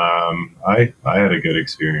 I had a good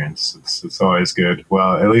experience. It's always good.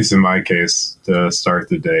 Well, at least in my case, to start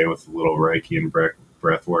the day with a little Reiki and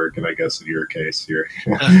breath work, and I guess in your case, you're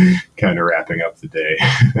kind of wrapping up the day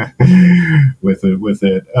with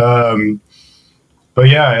it. But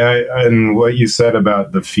yeah, and what you said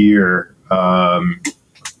about the fear,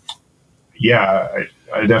 yeah,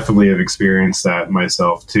 I definitely have experienced that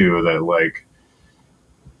myself too. That like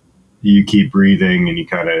you keep breathing and you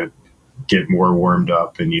kind of get more warmed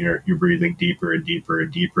up and you're breathing deeper and deeper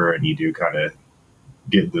and deeper, and you do kind of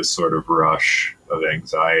get this sort of rush of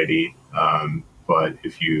anxiety. But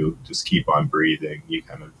if you just keep on breathing, you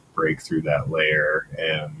kind of break through that layer.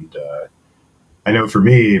 And I know for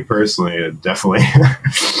me personally, it definitely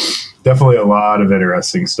definitely a lot of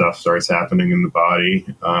interesting stuff starts happening in the body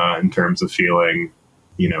in terms of feeling,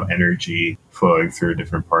 energy flowing through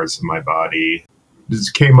different parts of my body.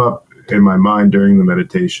 This came up in my mind during the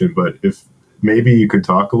meditation, but if maybe you could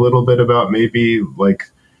talk a little bit about maybe like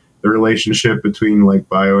the relationship between like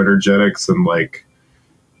bioenergetics and like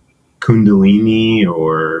Kundalini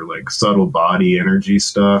or like subtle body energy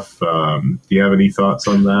stuff. Do you have any thoughts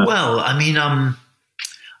on that? Well, I mean,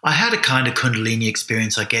 I had a kind of Kundalini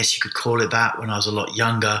experience, I guess you could call it that, when I was a lot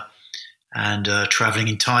younger and traveling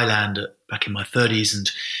in Thailand back in my 30s.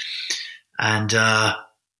 And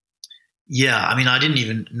yeah, I mean, I didn't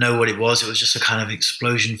even know what it was. It was just a kind of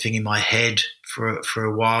explosion thing in my head for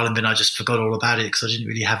a while. And then I just forgot all about it because I didn't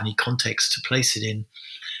really have any context to place it in.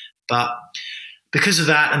 But because of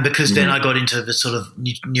that, and because then I got into the sort of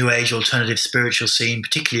new age alternative spiritual scene,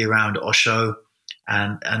 particularly around Osho,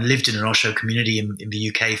 and lived in an Osho community in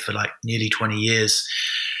the UK for like nearly 20 years,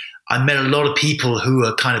 I met a lot of people who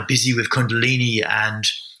were kind of busy with Kundalini and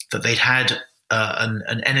that they'd had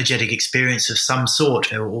an energetic experience of some sort.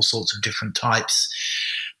 There were all sorts of different types,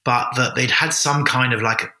 but that they'd had some kind of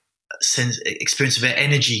like experience of their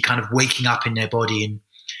energy kind of waking up in their body. And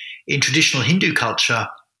in traditional Hindu culture,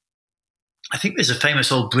 I think there's a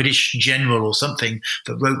famous old British general or something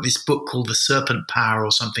that wrote this book called The Serpent Power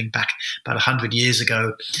or something back about 100 years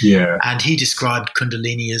ago. Yeah. And he described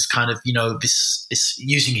Kundalini as kind of, this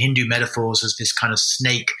using Hindu metaphors as this kind of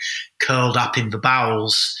snake curled up in the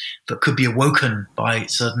bowels that could be awoken by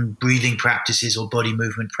certain breathing practices or body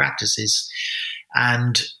movement practices.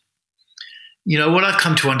 And what I've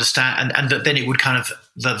come to understand, and that then it would kind of,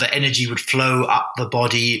 the energy would flow up the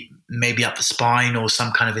body, maybe up the spine or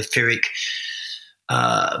some kind of etheric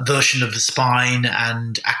version of the spine,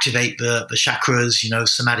 and activate the chakras,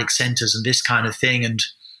 somatic centers and this kind of thing. And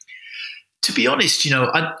to be honest,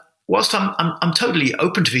 whilst I'm totally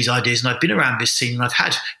open to these ideas and I've been around this scene and I've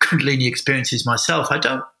had Kundalini experiences myself,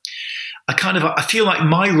 I feel like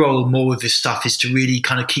my role more with this stuff is to really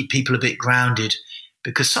kind of keep people a bit grounded,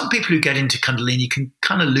 because some people who get into Kundalini can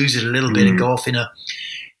kind of lose it a little bit and go off in a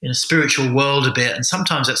spiritual world a bit. And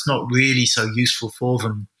sometimes that's not really so useful for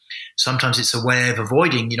them. Sometimes it's a way of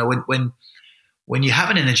avoiding, when you have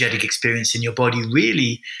an energetic experience in your body,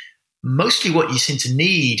 really, mostly what you seem to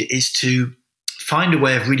need is to find a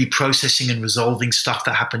way of really processing and resolving stuff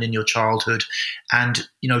that happened in your childhood. And,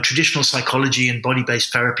 traditional psychology and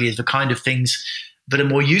body-based therapy is the kind of things that are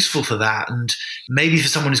more useful for that. And maybe for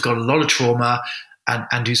someone who's got a lot of trauma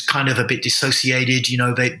and who's kind of a bit dissociated,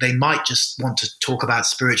 they might just want to talk about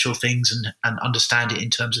spiritual things and understand it in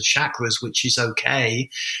terms of chakras, which is okay.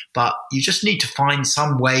 But you just need to find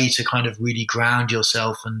some way to kind of really ground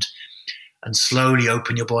yourself and slowly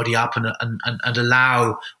open your body up and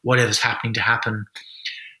allow whatever's happening to happen.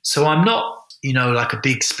 So I'm not, like a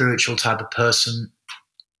big spiritual type of person,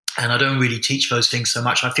 and I don't really teach those things so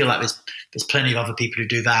much. I feel like there's plenty of other people who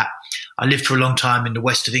do that. I lived for a long time in the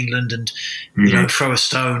west of England, and throw a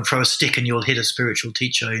stone, throw a stick, and you'll hit a spiritual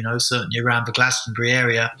teacher. Certainly around the Glastonbury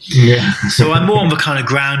area. Yeah. So I'm more on the kind of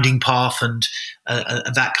grounding path and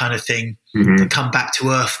that kind of thing, to come back to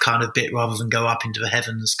earth kind of bit rather than go up into the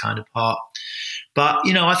heavens kind of part. But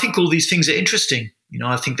I think all these things are interesting.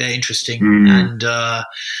 I think they're interesting. And,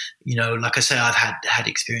 like I say, I've had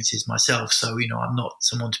experiences myself. So, I'm not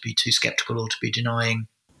someone to be too skeptical or to be denying.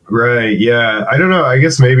 Right. Yeah. I don't know. I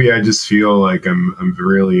guess maybe I just feel like I'm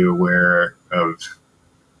really aware of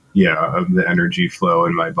the energy flow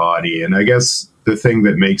in my body. And I guess the thing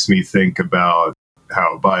that makes me think about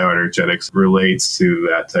how bioenergetics relates to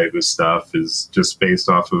that type of stuff is just based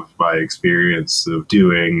off of my experience of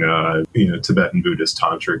doing, Tibetan Buddhist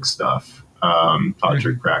tantric stuff,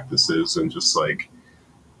 tantric practices, and just like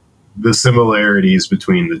the similarities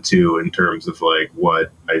between the two in terms of like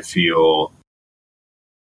what I feel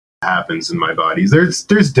happens in my body. There's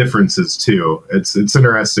differences too. It's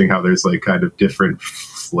interesting how there's like kind of different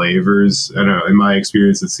flavors. I don't know. In my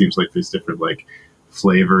experience, it seems like there's different like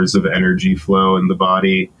flavors of energy flow in the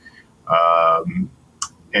body.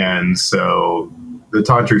 And so the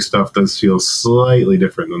tantric stuff does feel slightly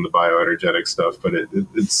different than the bioenergetic stuff, but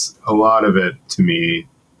it's a lot of it to me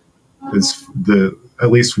is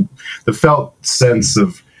at least the felt sense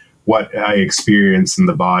of what I experience in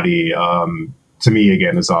the body, to me,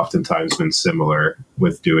 again, has oftentimes been similar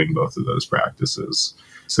with doing both of those practices.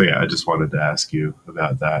 So yeah, I just wanted to ask you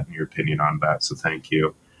about that and your opinion on that. So thank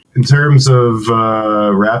you. In terms of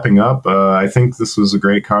wrapping up, I think this was a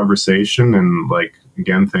great conversation. And like,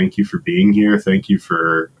 again, thank you for being here. Thank you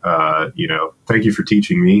for, thank you for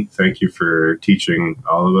teaching me. Thank you for teaching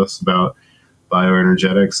all of us about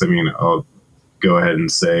bioenergetics. I mean, I'll go ahead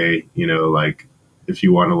and say, like, if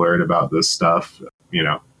you want to learn about this stuff,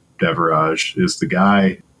 Devaraj is the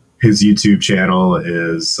guy. His YouTube channel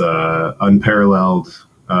is unparalleled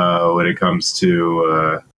when it comes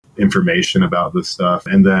to information about this stuff.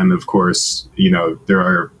 And then, of course, there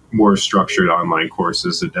are more structured online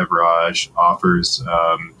courses that Devaraj offers.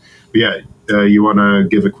 You want to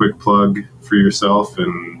give a quick plug for yourself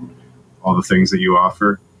and all the things that you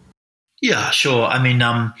offer? Yeah, sure. I mean,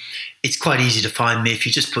 it's quite easy to find me. If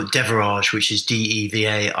you just put Devaraj, which is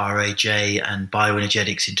Devaraj, and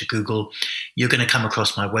bioenergetics into Google, you're going to come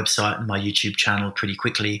across my website and my YouTube channel pretty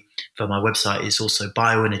quickly. But my website is also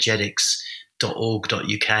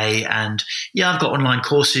bioenergetics.org.uk. And I've got online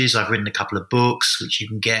courses. I've written a couple of books, which you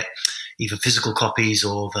can get either physical copies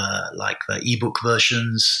or the ebook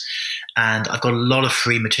versions. And I've got a lot of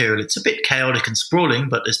free material. It's a bit chaotic and sprawling,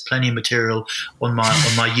 but there's plenty of material on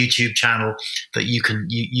my YouTube channel that you can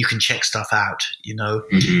check stuff out.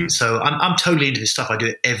 Mm-hmm. So I'm totally into this stuff. I do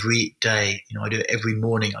it every day. I do it every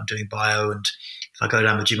morning. I'm doing bio, and if I go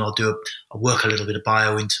down the gym, I'll work a little bit of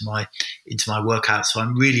bio into my workout. So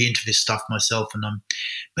I'm really into this stuff myself, and I'm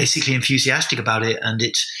basically enthusiastic about it. And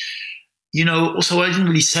it's also what I didn't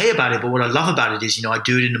really say about it, but what I love about it is, I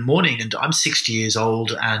do it in the morning, and I'm 60 years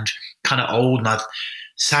old and kind of old, and I've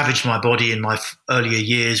savaged my body in my earlier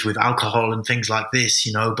years with alcohol and things like this,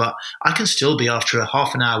 but I can still be, after a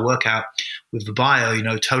half an hour workout with the bio,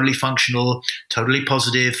 totally functional, totally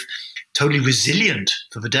positive, totally resilient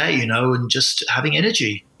for the day, and just having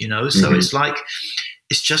energy, So Mm-hmm.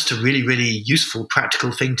 It's just a really, really useful,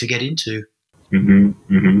 practical thing to get into. Mm-hmm,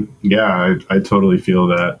 mm-hmm. Yeah, I totally feel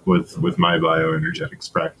that with my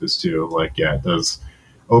bioenergetics practice too. It does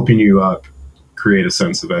open you up, create a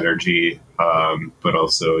sense of energy, but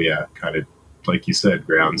also, kind of, like you said,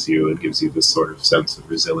 grounds you. It gives you this sort of sense of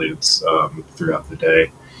resilience throughout the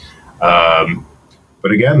day.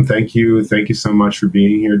 But again, thank you so much for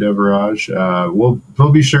being here, Devaraj.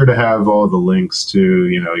 We'll be sure to have all the links to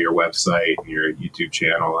your website and your YouTube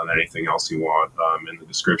channel and anything else you want in the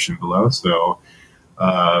description below. So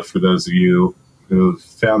for those of you who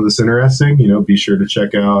found this interesting, be sure to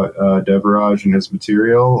check out Devaraj and his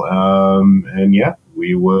material.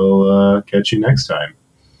 We will catch you next time.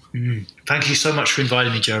 Thank you so much for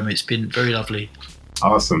inviting me, Jeremy. It's been very lovely.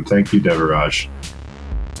 Awesome. Thank you, Devaraj.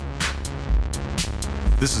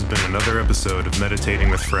 This has been another episode of Meditating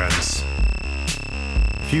with Friends.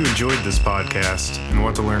 If you enjoyed this podcast and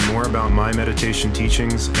want to learn more about my meditation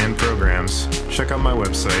teachings and programs, check out my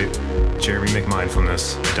website,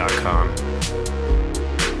 jeremymcmindfulness.com.